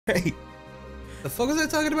Hey, the fuck was I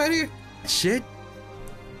talking about here? Shit.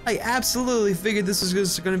 I absolutely figured this was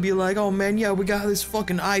just gonna be like, oh man, yeah, we got this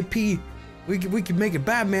fucking IP. We could make a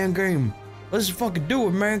Batman game. Let's fucking do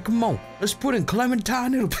it, man. Come on. Let's put in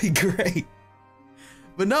Clementine. It'll be great.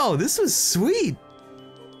 But no, this was sweet.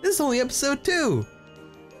 This is only episode 2.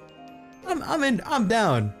 I'm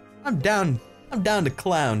down. I'm down to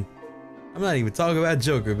clown. I'm not even talking about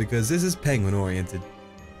Joker because this is Penguin oriented.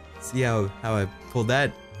 See how I pulled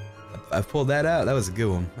that? I pulled that out. That was a good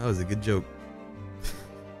one. That was a good joke.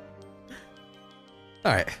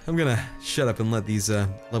 Alright, I'm gonna shut up and let these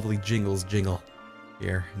lovely jingles jingle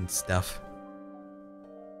here and stuff.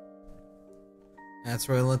 That's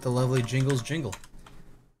where I let the lovely jingles jingle.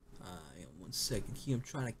 One second here, I'm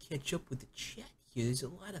trying to catch up with the chat here. There's a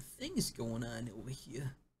lot of things going on over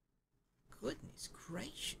here. Goodness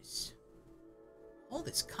gracious. All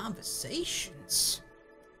these conversations.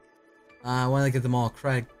 Why don't I get them all?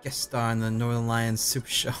 Cry guest star in the Northern Lions Super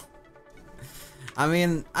Show. I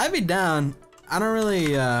mean, I'd be down. I don't really,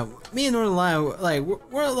 me and Northern Lion,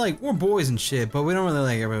 we're boys and shit, but we don't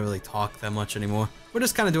really, ever really talk that much anymore. We're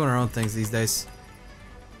just kind of doing our own things these days.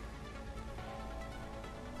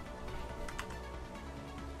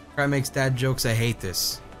 Cry makes dad jokes, I hate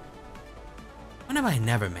this. When have I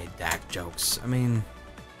never made dad jokes? I mean,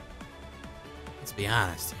 let's be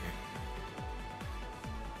honest here.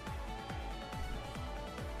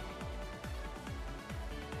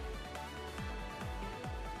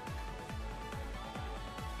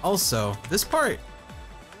 Also, this part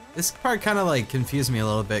kind of like confused me a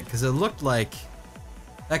little bit because it looked like,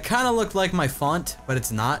 that kind of looked like my font, but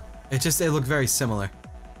it's not. It looked very similar.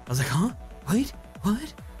 I was like, huh? Wait,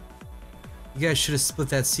 what? You guys should have split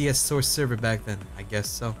that CS source server back then. I guess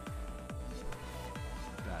so.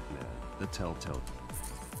 Batman, the Telltale.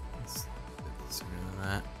 Let's sooner than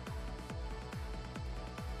that.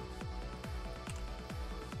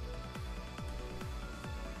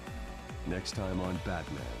 Next time on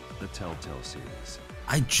Batman, the Telltale series.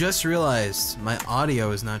 I just realized my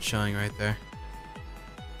audio is not showing right there.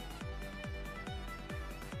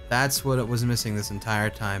 That's what it was missing this entire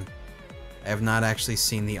time. I have not actually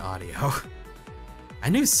seen the audio. I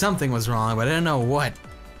knew something was wrong, but I didn't know what.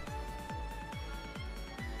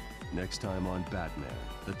 Next time on Batman,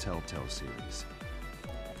 the Telltale series.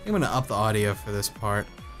 I'm gonna up the audio for this part.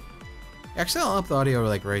 Actually, I'll up the audio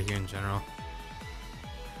like right here in general.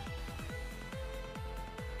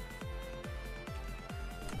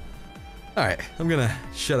 Alright, I'm gonna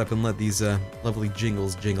shut up and let these lovely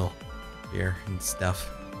jingles jingle here and stuff.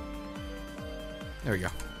 There we go.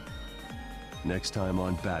 Next time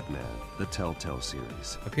on Batman, the Telltale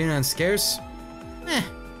series. Opinion on scares? I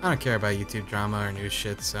don't care about YouTube drama or news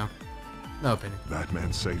shit, so no opinion.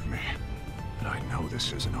 Batman saved me, and I know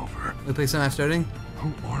this isn't over. We play some after starting?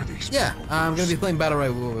 Who are these Yeah, people? I'm gonna be playing Battle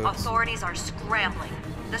Royale. Authorities are scrambling.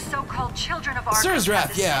 The so-called children of Arkham. Sir's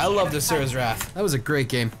Wrath, yeah, I love the Sir's Wrath. That was a great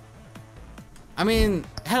game. I mean,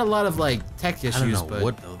 it had a lot of like tech issues, I don't know but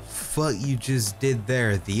what the fuck you just did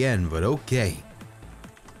there at the end, but okay.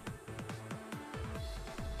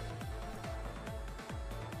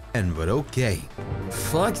 But okay.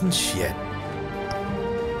 Fucking shit.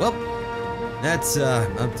 Well, that's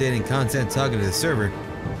updating content, talking to the server.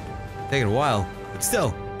 Taking a while, but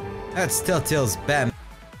still, that's Telltale's Batman.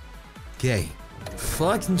 Okay.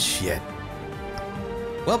 Fucking shit.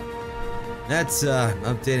 Well, that's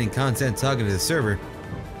updating content, talking to the server.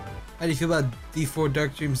 How do you feel about D4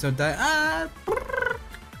 Dark Dreams Don't Die?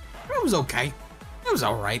 It was okay. It was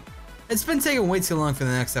alright. It's been taking way too long for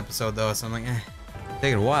the next episode though, so I'm like,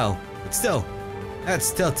 Taking a while, but still, that's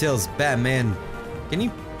Telltale's Batman. Can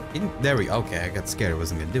you, there we go. Okay, I got scared I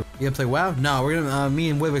wasn't gonna do it. You gonna play WoW? No, we're gonna, me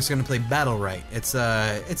and Wivix are gonna play Battle Right. It's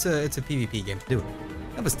a PvP game. Do it.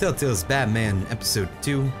 That was Telltale's Batman Episode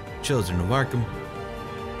 2, Children of Arkham.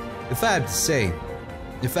 If I had to say,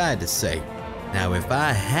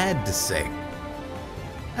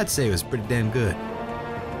 I'd say it was pretty damn good.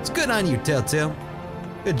 It's good on you, Telltale.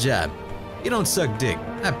 Good job. You don't suck dick.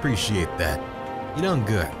 I appreciate that. You done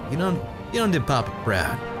good. You done did Papa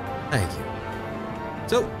proud. Thank you.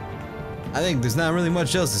 So, I think there's not really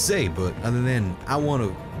much else to say, but other than I want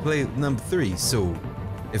to play number 3, so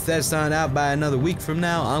if that's not out by another week from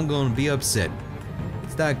now, I'm gonna be upset.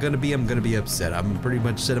 It's not gonna be, I'm gonna be upset. I'm pretty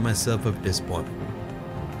much setting myself up for disappointment.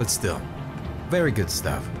 But still, very good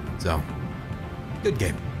stuff. So, good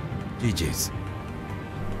game. GG's.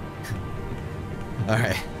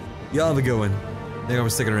 Alright, y'all have a good one. Thank you for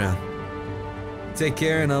sticking around. Take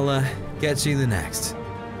care, and I'll catch you in the next.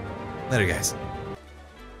 Later, guys.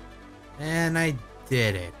 And I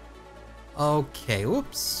did it. Okay,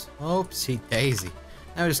 whoops. Oopsie daisy.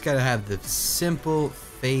 Now we just gotta have the simple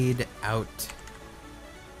fade out.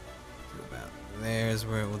 About there's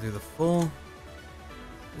where we'll do the full.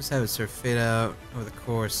 Just have it sort of fade out over the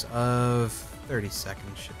course of 30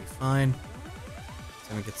 seconds. Should be fine.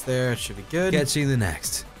 When it gets there, it should be good. Catch you in the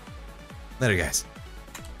next. Later, guys.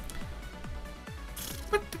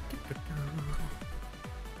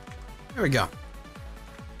 There we go.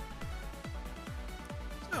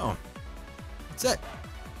 So, that's it.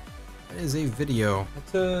 That is a video. It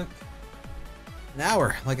took an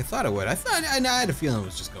hour, like I thought it would. I had a feeling it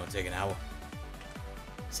was just going to take an hour.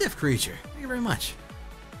 Sif Creature, thank you very much.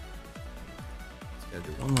 Just gotta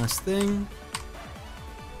do one last thing.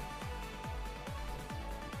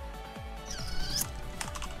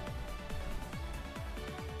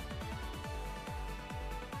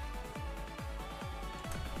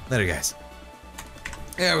 Later, guys.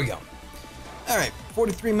 There we go. All right,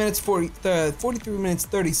 43 minutes, 43 minutes,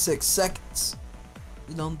 36 seconds.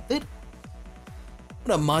 We done did.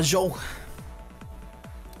 What up, Majo? Or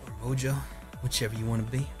Mojo, whichever you want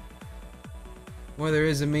to be. The more there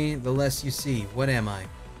is of me, the less you see. What am I?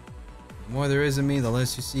 The more there is of me, the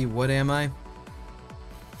less you see. What am I?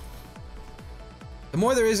 The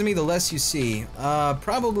more there is of me, the less you see.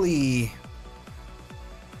 Probably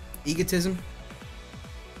egotism.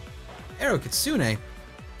 Ero Kitsune.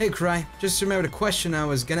 Hey Cry, just remembered a question I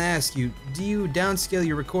was gonna ask you. Do you downscale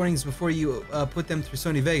your recordings before you put them through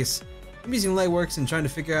Sony Vegas? I'm using Lightworks and trying to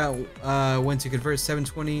figure out when to convert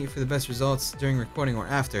 720 for the best results during recording or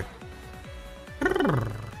after.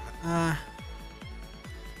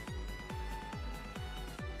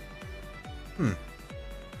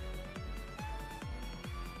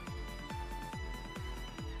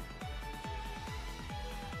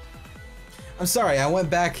 I'm sorry, I went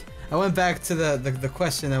back to the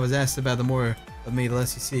question that was asked about the more of me, the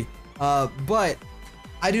less you see. But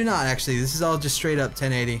I do not actually. This is all just straight up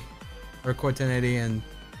 1080, record 1080, and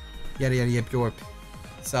yada yada yip yorp.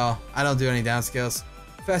 So I don't do any downscales.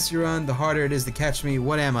 The faster you run, the harder it is to catch me.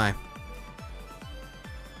 What am I?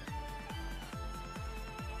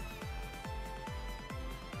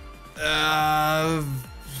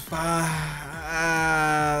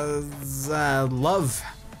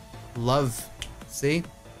 Love. See?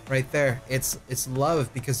 Right there. It's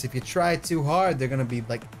love, because if you try too hard, they're gonna be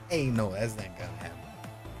like, hey, no, that's not gonna happen.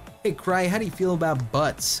 Hey, Cry, how do you feel about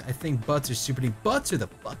butts? I think butts are super neat. Butts are the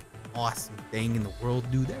fucking awesome thing in the world,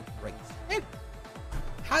 dude. They're great. They're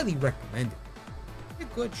highly recommended. They're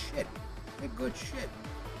good shit. They're good shit.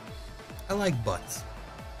 I like butts.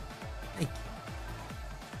 Thank you.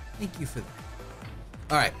 Thank you for that.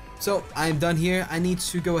 Alright, so I'm done here. I need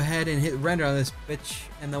to go ahead and hit render on this bitch,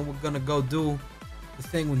 and then we're gonna go do the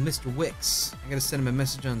thing with Mr. Wicks. I gotta send him a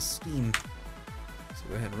message on Steam. So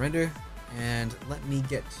go ahead and render, and let me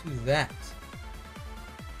get to that.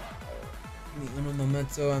 Give me un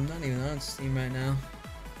momento. I'm not even on Steam right now.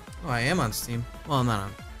 Oh, I am on Steam. Well, I'm not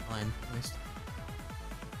online, at least.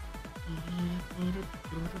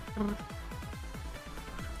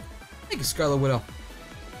 Thank you, Scarlet Widow.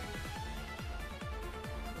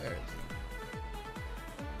 Where is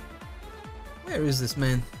he? Where is this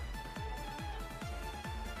man?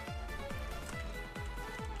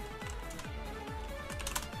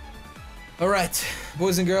 Alright,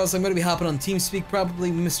 boys and girls, I'm going to be hopping on TeamSpeak, probably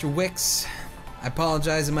with Mr. Wicks. I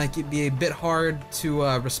apologize, it might be a bit hard to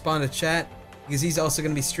respond to chat, because he's also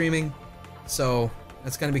going to be streaming, so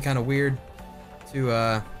that's going to be kind of weird to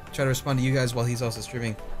try to respond to you guys while he's also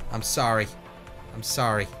streaming. I'm sorry. I'm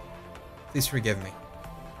sorry. Please forgive me.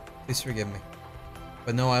 Please forgive me.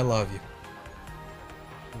 But no, I love you.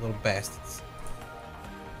 You little bastards.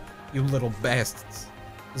 You little bastards.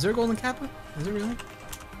 Is there a golden kappa? Is it really?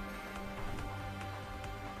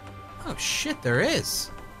 Oh shit, there is.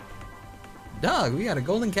 Dog, we got a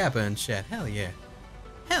golden kappa in chat. Hell yeah.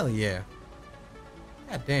 Hell yeah.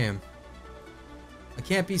 God damn. I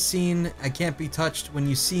can't be seen, I can't be touched. When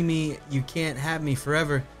you see me, you can't have me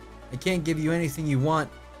forever. I can't give you anything you want,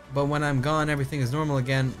 but when I'm gone, everything is normal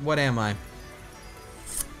again. What am I?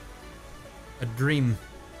 A dream.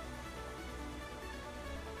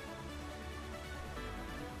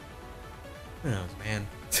 Who knows, man?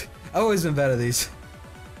 I've always been better at these.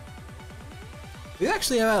 We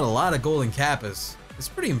actually have had a lot of golden kappas. It's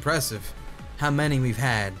pretty impressive how many we've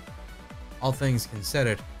had, all things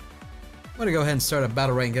considered. I'm gonna go ahead and start a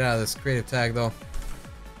battle right and get out of this creative tag, though.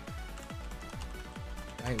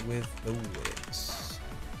 Right with the Wicks.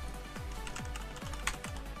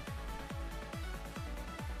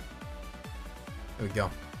 There we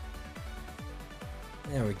go.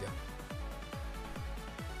 There we go.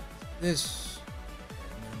 This.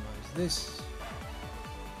 Minimize this.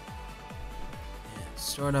 And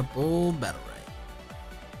start up old battle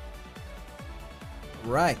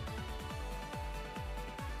right. Right.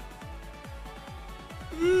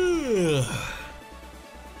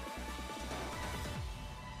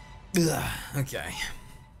 Okay.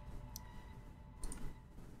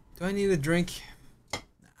 Do I need a drink? Nah,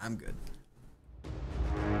 I'm good.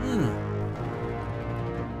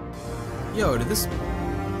 Yo, did this...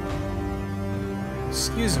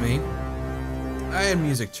 Excuse me. I had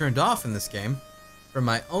music turned off in this game for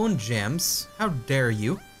my own jams. How dare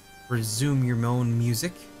you resume your own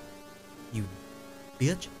music, you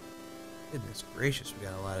bitch. Goodness gracious, we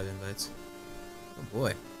got a lot of invites. Oh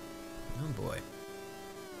boy. Oh boy.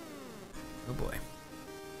 Oh boy.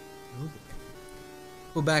 Oh boy.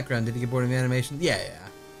 Cool background. Did you get bored of the animation? Yeah.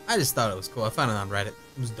 I just thought it was cool. I found it on Reddit.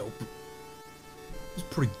 It was dope. It was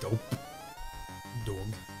pretty dope. Dog.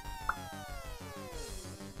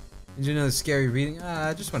 Did you know the scary reading?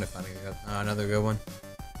 I just want to find another good one.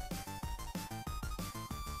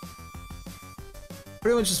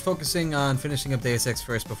 Pretty much just focusing on finishing up Deus Ex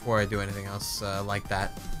first before I do anything else like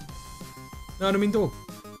that. Know what I mean, dog?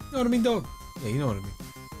 Know what I mean, dog? Yeah, you know what I mean.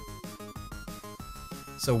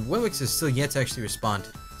 So Willix is still yet to actually respond.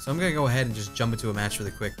 So I'm gonna go ahead and just jump into a match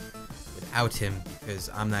really quick without him because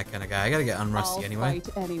I'm that kind of guy. I gotta get unrusty anyway.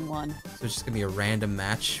 Fight anyone. So it's just gonna be a random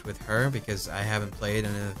match with her because I haven't played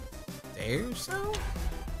in a day or so?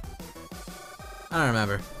 I don't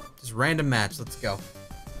remember. Just random match. Let's go.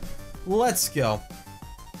 Let's go.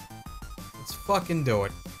 Let's fucking do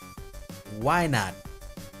it. Why not?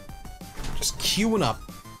 Just queuing up.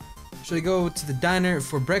 Should I go to the diner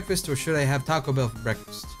for breakfast or should I have Taco Bell for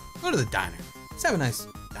breakfast? Go to the diner. Let's have a nice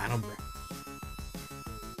diner breakfast.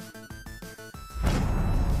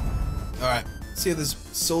 Alright, see how this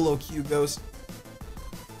solo queue goes.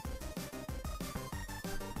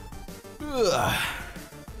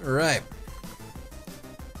 Alright.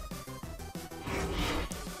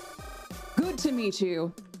 Good to meet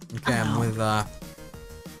you. Okay, I'm with,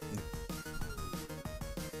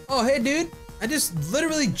 Oh, hey, dude. I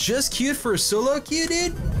literally just queued for a solo queue,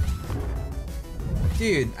 dude.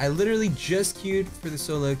 Dude, I literally just queued for the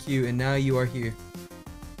solo queue, and now you are here.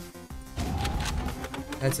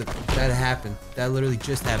 That happened. That literally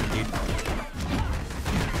just happened, dude.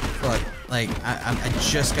 Fuck. Like, I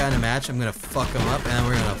just got in a match. I'm gonna fuck them up, and then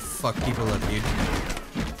we're gonna fuck people up, dude.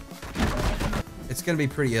 It's gonna be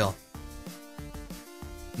pretty ill.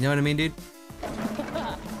 You know what I mean, dude?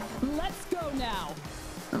 Let's go now.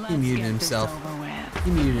 He muted himself. He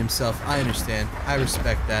muted himself. I understand. I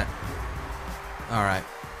respect that. Alright.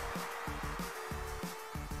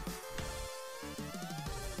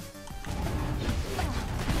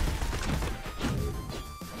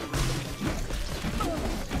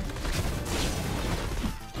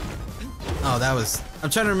 Oh, that was... I'm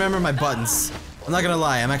trying to remember my buttons. I'm not gonna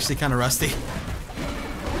lie, I'm actually kind of rusty.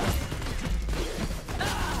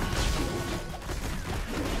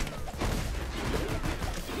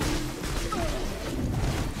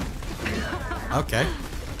 Okay.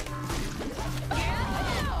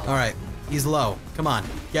 Alright, he's low. Come on,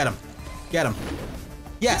 get him. Get him.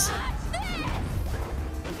 Yes!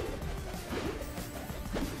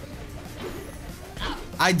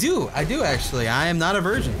 I do actually. I am not a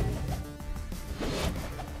virgin.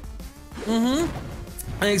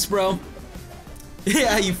 Thanks, bro.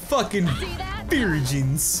 Yeah, you fucking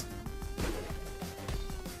virgins.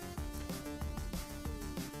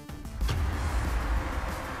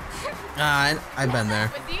 I've been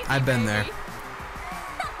there. I've been there.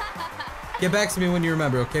 Get back to me when you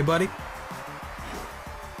remember, okay, buddy?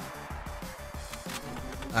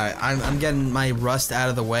 Alright, I'm getting my rust out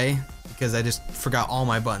of the way because I just forgot all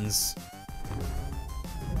my buttons.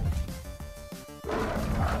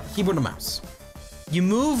 Keyboard and mouse. You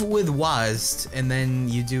move with WASD and then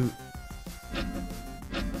you do...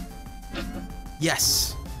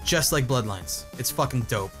 Yes, just like Bloodlines. It's fucking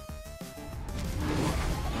dope.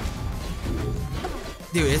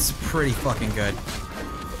 Dude, it's pretty fucking good.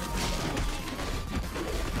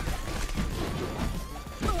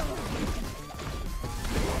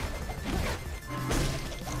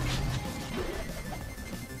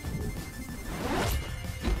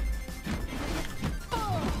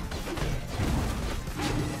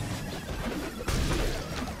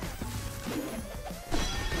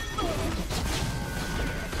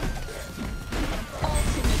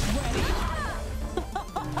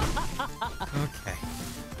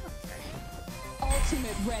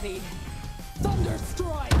 Ready.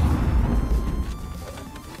 Thunderstrike.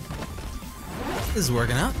 This is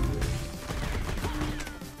working out.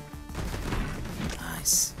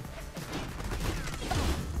 Nice.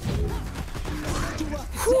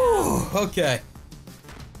 Whew, okay.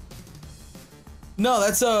 No,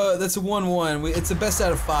 that's a 1-1. It's the best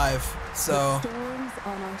out of 5. So. The storm's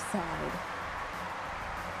on our side.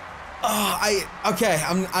 Oh, I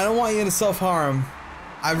don't want you to self-harm.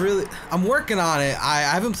 I'm working on it. I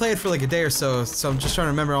haven't played for like a day or so, so I'm just trying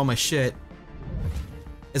to remember all my shit.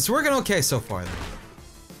 It's working okay so far, though.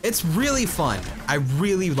 It's really fun. I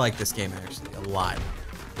really like this game, actually, a lot.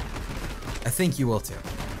 I think you will, too.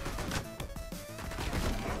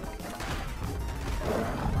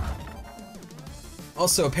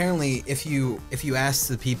 Also, apparently, if you ask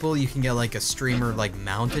the people, you can get like a streamer like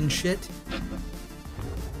mount and shit.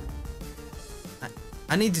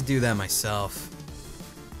 I need to do that myself.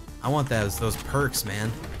 I want those perks,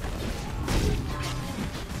 man.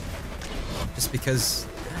 Just because.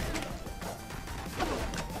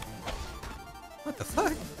 What the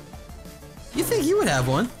fuck? You think you would have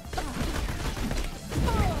one?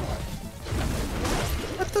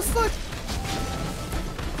 What the fuck?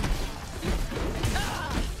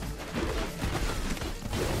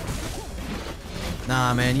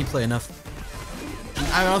 Nah, man, you play enough.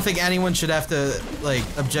 I don't think anyone should have to, like,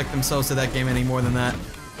 object themselves to that game any more than that.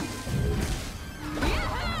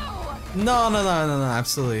 No,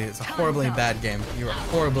 absolutely. It's a horribly bad game. You are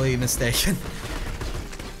horribly mistaken.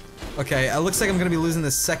 Okay, it looks like I'm gonna be losing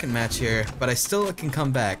this second match here, but I still can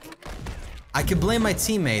come back. I could blame my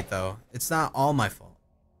teammate, though. It's not all my fault.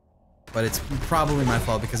 But it's probably my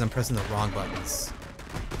fault because I'm pressing the wrong buttons.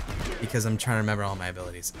 Because I'm trying to remember all my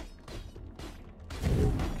abilities.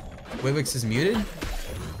 Wibix is muted?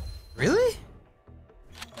 Really?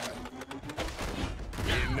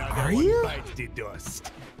 Are you? And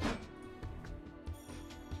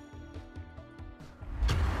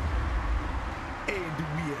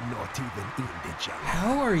we're not even in the jungle.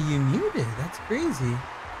 How are you muted? That's crazy.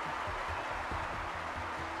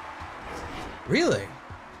 Really?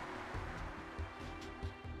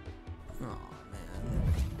 Oh,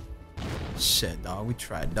 man. Shit, dog. We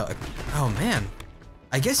tried, dog. Oh, man.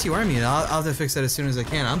 I guess you are muted. I'll have to fix that as soon as I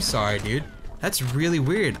can. I'm sorry, dude. That's really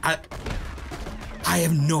weird. I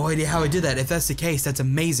have no idea how I did that. If that's the case, that's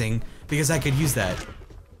amazing, because I could use that.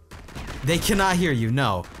 They cannot hear you,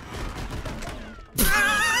 no.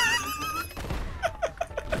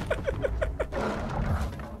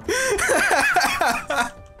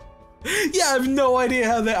 Yeah, I have no idea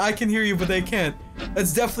how that I can hear you, but they can't.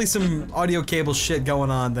 That's definitely some audio cable shit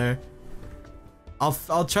going on there.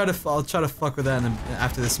 I'll try to fuck with that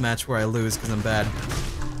after this match where I lose because I'm bad.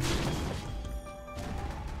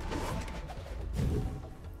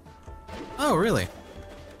 Oh, really?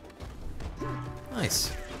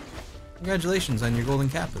 Nice. Congratulations on your golden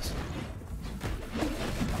Kappas.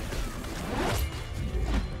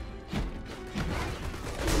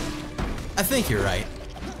 I think you're right.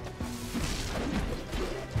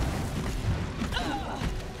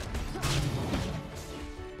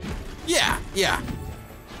 Yeah.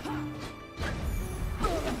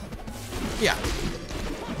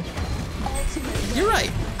 You're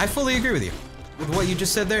right. I fully agree with you. With what you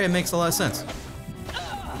just said there, it makes a lot of sense.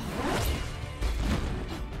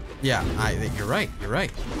 Yeah, you're right. You're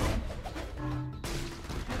right.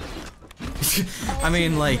 I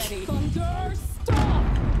mean, like.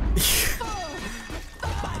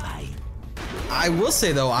 I will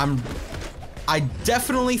say though, I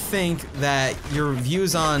definitely think that your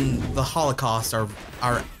views on the Holocaust are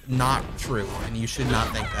not true, and you should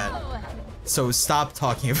not think that. So stop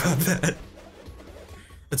talking about that.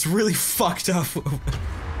 That's really fucked up.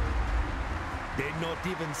 They not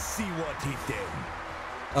even see what he did.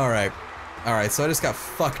 Alright, so I just got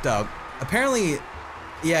fucked up. Apparently,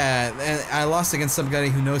 yeah, and I lost against somebody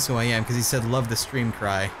who knows who I am because he said love the stream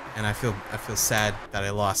Cry, and I feel sad that I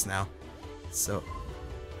lost now. So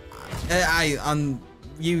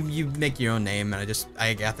you make your own name, and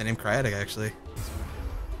I got the name Cryatic actually.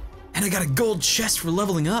 And I got a gold chest for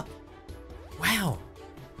leveling up. Wow.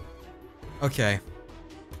 Okay.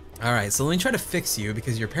 Alright, so let me try to fix you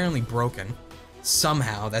because you're apparently broken.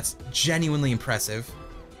 Somehow, that's genuinely impressive.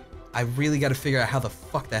 I really gotta figure out how the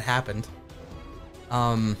fuck that happened.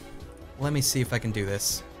 Let me see if I can do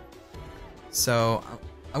this. So,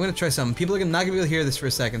 I'm gonna try something. People are not gonna be able to hear this for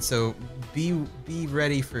a second, so be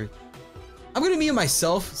ready for... I'm gonna mute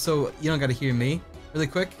myself, so you don't gotta hear me really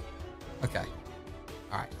quick. Okay.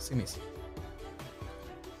 Alright, so give me a second.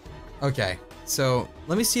 Okay, so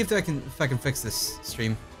let me see if I can fix this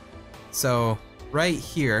stream. So, right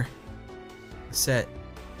here, set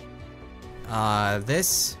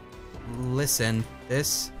this, listen,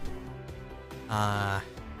 this,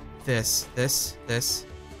 this,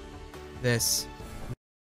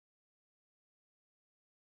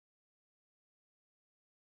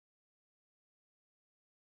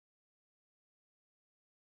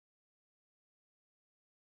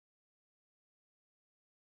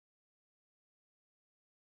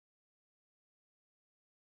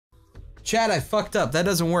 Chat, I fucked up. That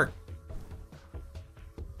doesn't work.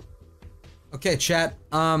 Okay, chat.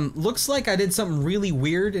 Looks like I did something really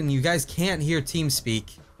weird and you guys can't hear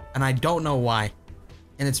TeamSpeak. And I don't know why.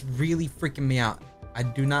 And it's really freaking me out. I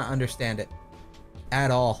do not understand it.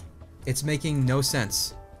 At all. It's making no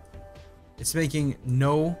sense. It's making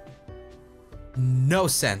no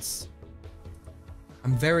sense.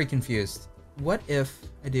 I'm very confused. What if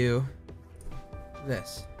I do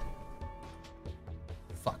this?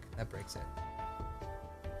 Fuck, that breaks it.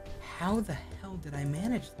 How the hell did I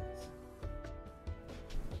manage this?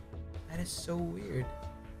 That is so weird.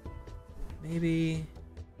 Maybe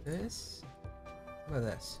this? How about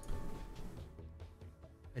this?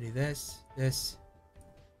 I do this, this.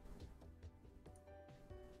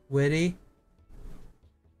 Witty.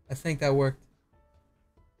 I think that worked.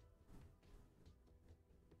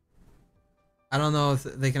 I don't know if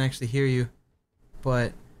they can actually hear you,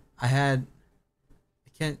 but I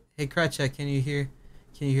can't. Hey, Crutchek, can you hear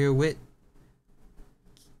Wit?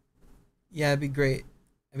 Yeah, it'd be great.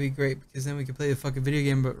 It'd be great because then we could play the fucking video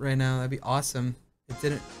game. But right now, that'd be awesome. It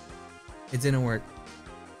didn't work.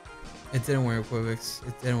 It didn't work, Wibix.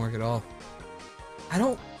 It didn't work at all. I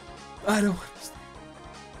don't understand.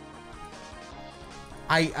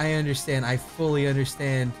 I understand. I fully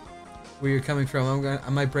understand where you're coming from. I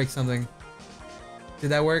might break something. Did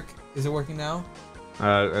that work? Is it working now?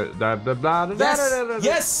 Yes!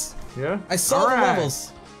 Yes! Yeah? I saw the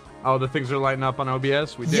levels. Oh, the things are lighting up on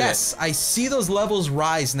OBS? We did Yes, I see those levels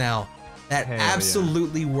rise now. That Hell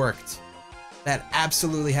absolutely worked. That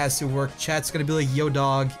absolutely has to work. Chat's gonna be like, yo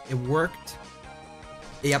dog, it worked.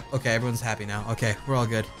 Yep, okay, everyone's happy now. Okay, we're all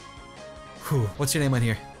good. Whew, what's your name on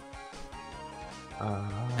here?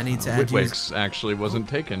 I need to add you. Witwix actually wasn't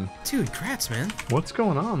taken. Dude, crats, man. What's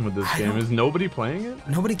going on with this game? Is nobody playing it?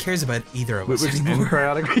 Nobody cares about either of us Witwix anymore. and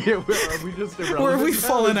Cryotic? Yeah, are we just irrelevant? Where have we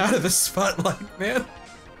fallen out of the spotlight, man?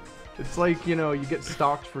 It's like, you know, you get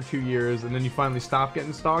stalked for 2 years and then you finally stop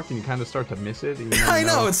getting stalked and you kind of start to miss it. Even though, I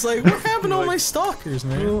know, it's like, what happened to all my stalkers,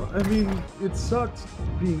 man? Well, I mean, it sucked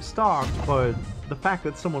being stalked, but the fact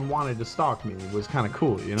that someone wanted to stalk me was kind of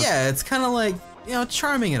cool, you know? Yeah, it's kind of like, you know,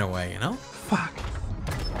 charming in a way, you know? Fuck.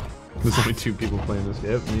 There's only 2 people playing this.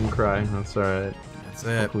 Yep, me and Cry. That's alright. That's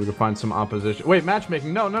it. Hopefully we can find some opposition. Wait,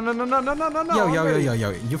 matchmaking. No. Yo.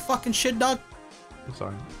 You fucking shit, dog. I'm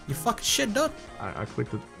sorry. You fucking shit, dog. I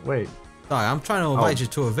clicked it. Wait. Dog, I'm trying to invite you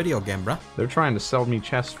to a video game, bro. They're trying to sell me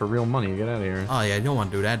chests for real money. Get out of here. Oh, yeah, you don't want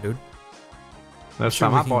to do that, dude. Last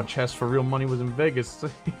time I bought chests for real money was in Vegas.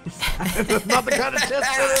 That's not the kind of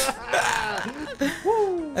chest.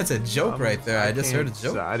 That's a joke right there. I just heard a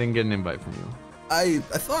joke. I didn't get an invite from you. I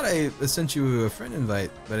thought I sent you a friend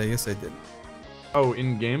invite, but I guess I didn't. Oh,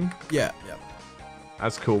 in game? Yeah.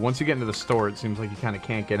 That's cool. Once you get into the store, it seems like you kind of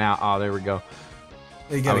can't get out. Oh, there we go.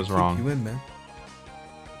 They I was wrong. You in, man.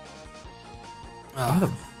 Why the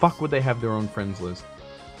fuck would they have their own friends list?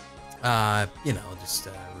 You know, just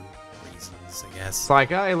reasons, I guess. It's like,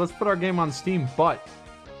 hey, let's put our game on Steam, but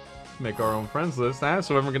make our own friends list.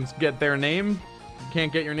 So everyone can get their name. You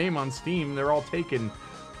can't get your name on Steam. They're all taken.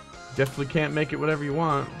 Definitely can't make it whatever you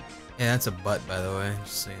want. Yeah, that's a butt, by the way,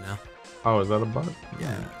 just so you know. Oh, is that a butt?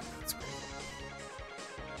 Yeah, that's great.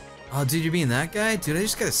 Oh, dude, you're being that guy? Dude, I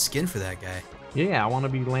just got a skin for that guy. Yeah, I want to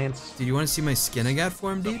be Lance. Dude, you want to see my skin I got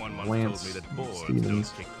for him, dude? Lance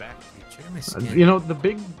Stevens. Check out my skin. You know, the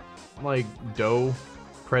big, like, dough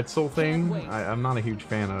pretzel thing, I'm not a huge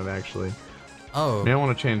fan of, actually. Oh. Maybe I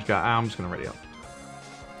want to change guy. I'm just going to ready up.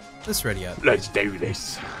 Let's ready up. Let's do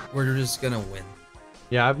this. We're just going to win.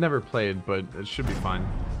 Yeah, I've never played, but it should be fine.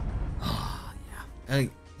 Oh, yeah.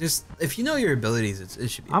 Just, if you know your abilities, it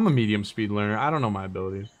should be. I'm a medium speed learner. I don't know my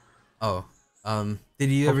abilities. Oh.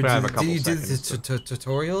 Did you ever Hopefully do the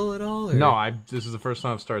tutorial at all? Or? No, this is the first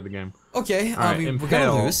time I've started the game. Okay, Alright, we're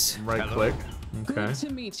gonna lose. Right click. Okay. Good to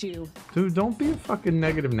meet you. Dude, don't be a fucking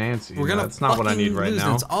negative Nancy. We're gonna That's not what I need right lose,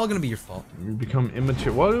 now. It's all gonna be your fault. You become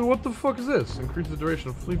immature. What the fuck is this? Increase the duration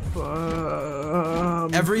of fleet.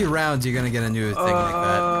 Every round you're gonna get a new thing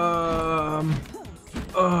like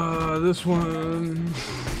that. This one.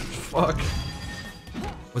 Fuck.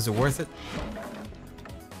 Was it worth it?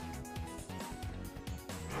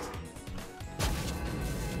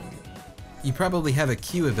 You probably have a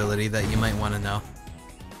Q ability that you might want to know.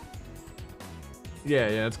 Yeah,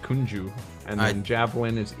 it's Kunju. And then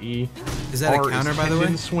Javelin is E. Is that a counter, by the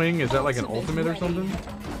way? Swing, is that like an ultimate or something?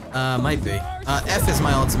 Might be. F is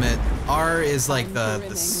my ultimate. R is like the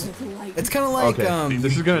it's kind of like, okay.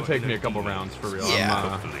 This is gonna take me a couple rounds for real.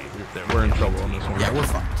 Yeah. We're in trouble on this one. Yeah, we're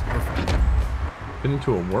fucked. Get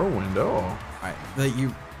into a whirlwind, oh. Alright,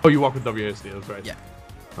 Oh, you walk with WASD, that's right. Yeah.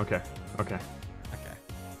 Okay.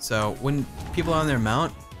 So when people are on their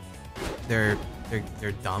mount, they're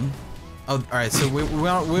dumb. Oh, all right. So we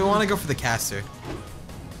want to go for the caster.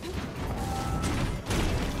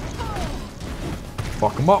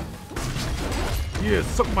 Fuck him up. Yeah,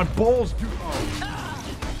 suck my balls, dude. Oh.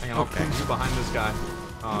 Hang on, I'll cruise you behind this guy.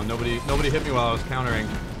 Nobody hit me while I was countering. Yeah,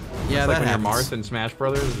 it's that like when happens. you're Marth in Smash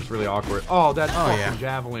Brothers. It's really awkward. Oh, that fucking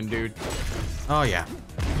javelin, dude. Oh yeah.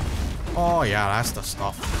 Oh yeah, that's the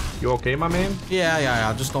stuff. You okay, my man?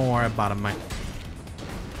 Yeah. Just don't worry about it, mate.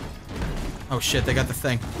 Oh shit, they got the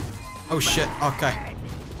thing. Oh shit. Okay.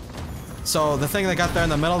 So the thing they got there in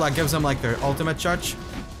the middle that gives them like their ultimate charge.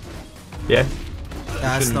 Yeah.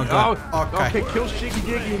 That's not good. Oh, okay. Kill Shiggy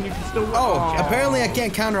Diggy and you can still. Oh, apparently I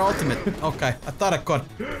can't counter ultimate. Okay, I thought I could.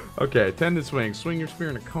 Okay, tend to swing. Swing your spear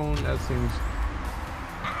in a cone. That seems.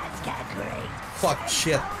 Fuck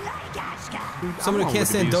shit. Dude, Someone who I'm can't gonna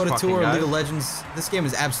stand look at Dota these 2 or fucking League of guys. Legends, this game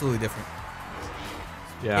is absolutely different.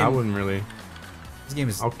 Yeah, I wouldn't really. This game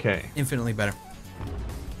is Okay. infinitely better.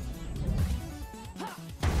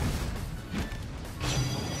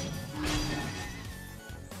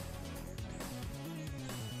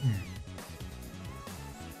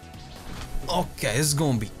 Okay, this is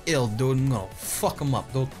gonna be ill, dude. I'm gonna fuck him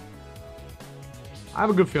up, dude. I have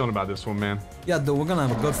a good feeling about this one, man. Yeah, dude, we're gonna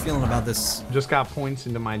have a good feeling about this. Just got points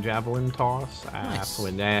into my javelin toss. Nice. So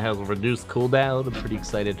when that has a reduced cooldown, I'm pretty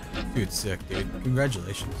excited. Dude, sick, dude.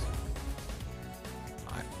 Congratulations.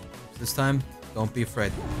 Alright, this time, don't be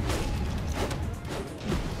afraid.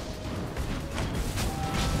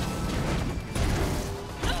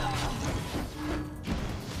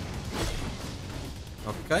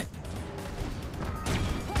 Okay.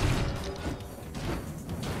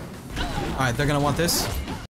 Alright, they're gonna want this.